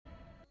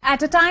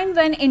At a time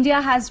when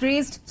India has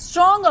raised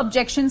strong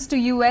objections to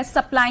US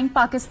supplying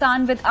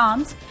Pakistan with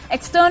arms,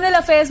 External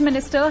Affairs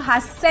Minister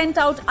has sent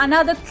out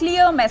another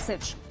clear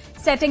message,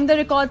 setting the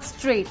record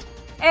straight.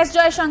 S.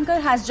 Jaishankar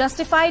has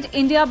justified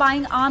India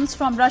buying arms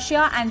from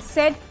Russia and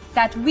said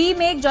that we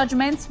make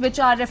judgments which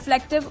are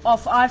reflective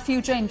of our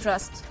future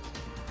interests.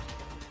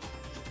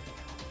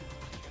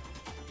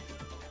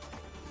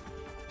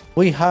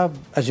 We have,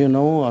 as you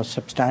know, a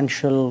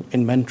substantial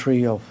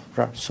inventory of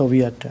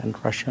Soviet and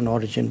Russian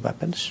origin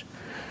weapons.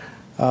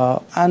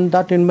 And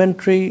that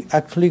inventory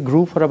actually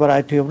grew for a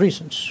variety of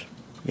reasons.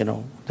 You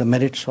know, the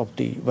merits of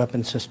the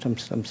weapon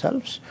systems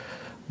themselves,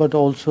 but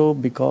also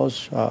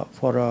because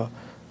for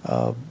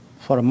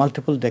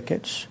multiple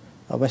decades,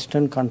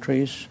 Western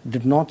countries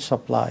did not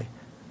supply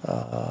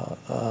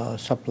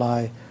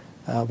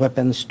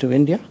weapons to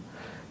India.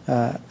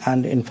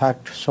 And in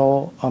fact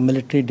saw a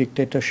military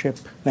dictatorship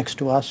next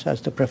to us as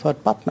the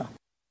preferred partner.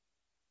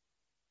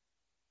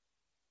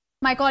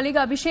 My colleague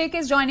Abhishek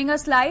is joining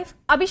us live.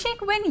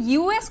 Abhishek, when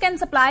US can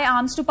supply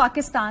arms to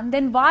Pakistan,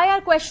 then why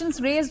are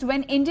questions raised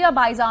when India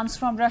buys arms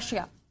from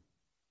Russia?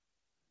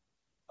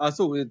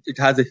 So it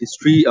has a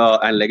history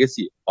and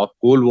legacy of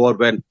Cold War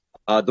when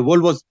the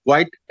world was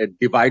quite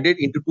divided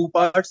into two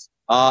parts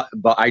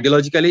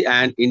ideologically,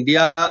 and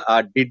India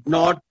did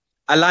not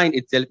align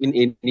itself in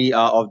any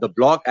of the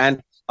bloc,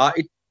 and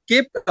it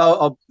kept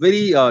a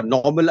very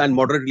normal and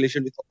moderate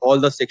relation with all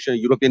the section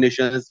European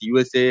nations,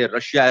 USA,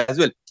 Russia as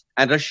well.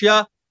 And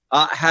Russia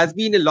has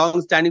been a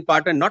long-standing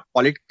partner, not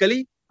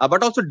politically,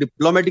 but also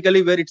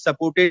diplomatically, where it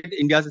supported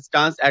India's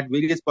stance at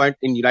various points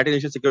in United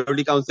Nations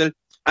Security Council.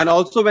 And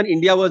also when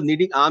India was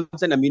needing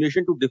arms and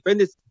ammunition to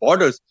defend its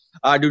borders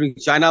during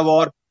China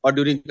war or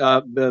during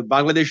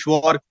Bangladesh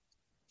war,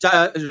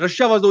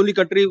 Russia was the only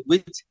country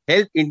which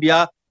helped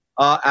India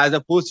as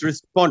a first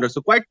responder.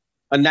 So quite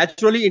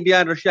naturally, India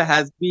and Russia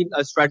has been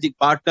a strategic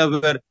partner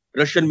where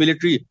Russian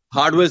military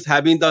hardware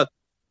have been the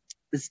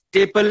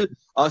staple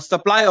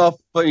supply of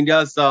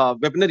India's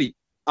weaponry.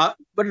 But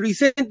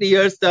recent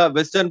years, the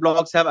Western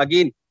blocs have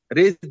again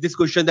raised this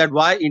question that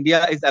why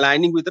India is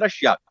aligning with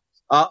Russia.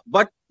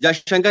 But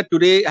Jaishankar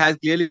today has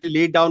clearly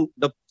laid down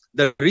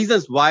the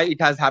reasons why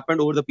it has happened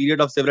over the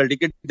period of several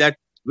decades, that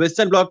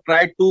Western bloc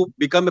tried to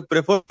become a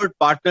preferred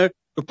partner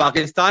to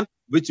Pakistan,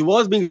 which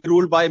was being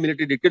ruled by a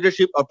military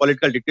dictatorship or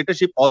political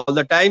dictatorship all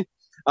the time.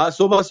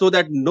 So much so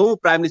that no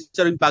prime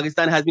minister in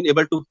Pakistan has been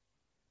able to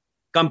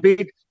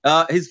complete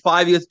his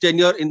 5 years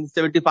tenure in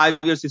 75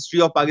 years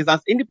history of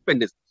Pakistan's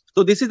independence.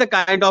 So this is the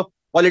kind of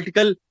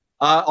political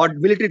or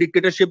military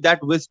dictatorship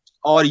that West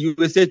or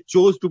USA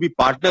chose to be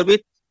partner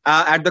with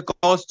at the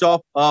cost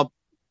of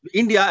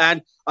India.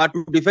 And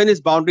to defend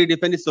its boundary,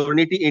 defend its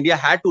sovereignty, India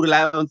had to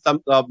rely on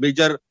some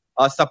major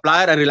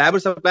supplier, a reliable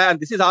supplier. And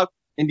this is how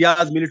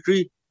India's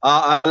military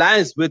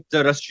alliance with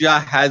Russia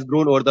has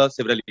grown over the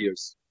several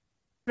years.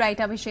 Right,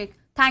 Abhishek.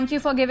 Thank you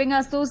for giving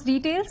us those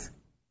details.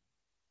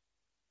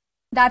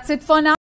 That's it for now.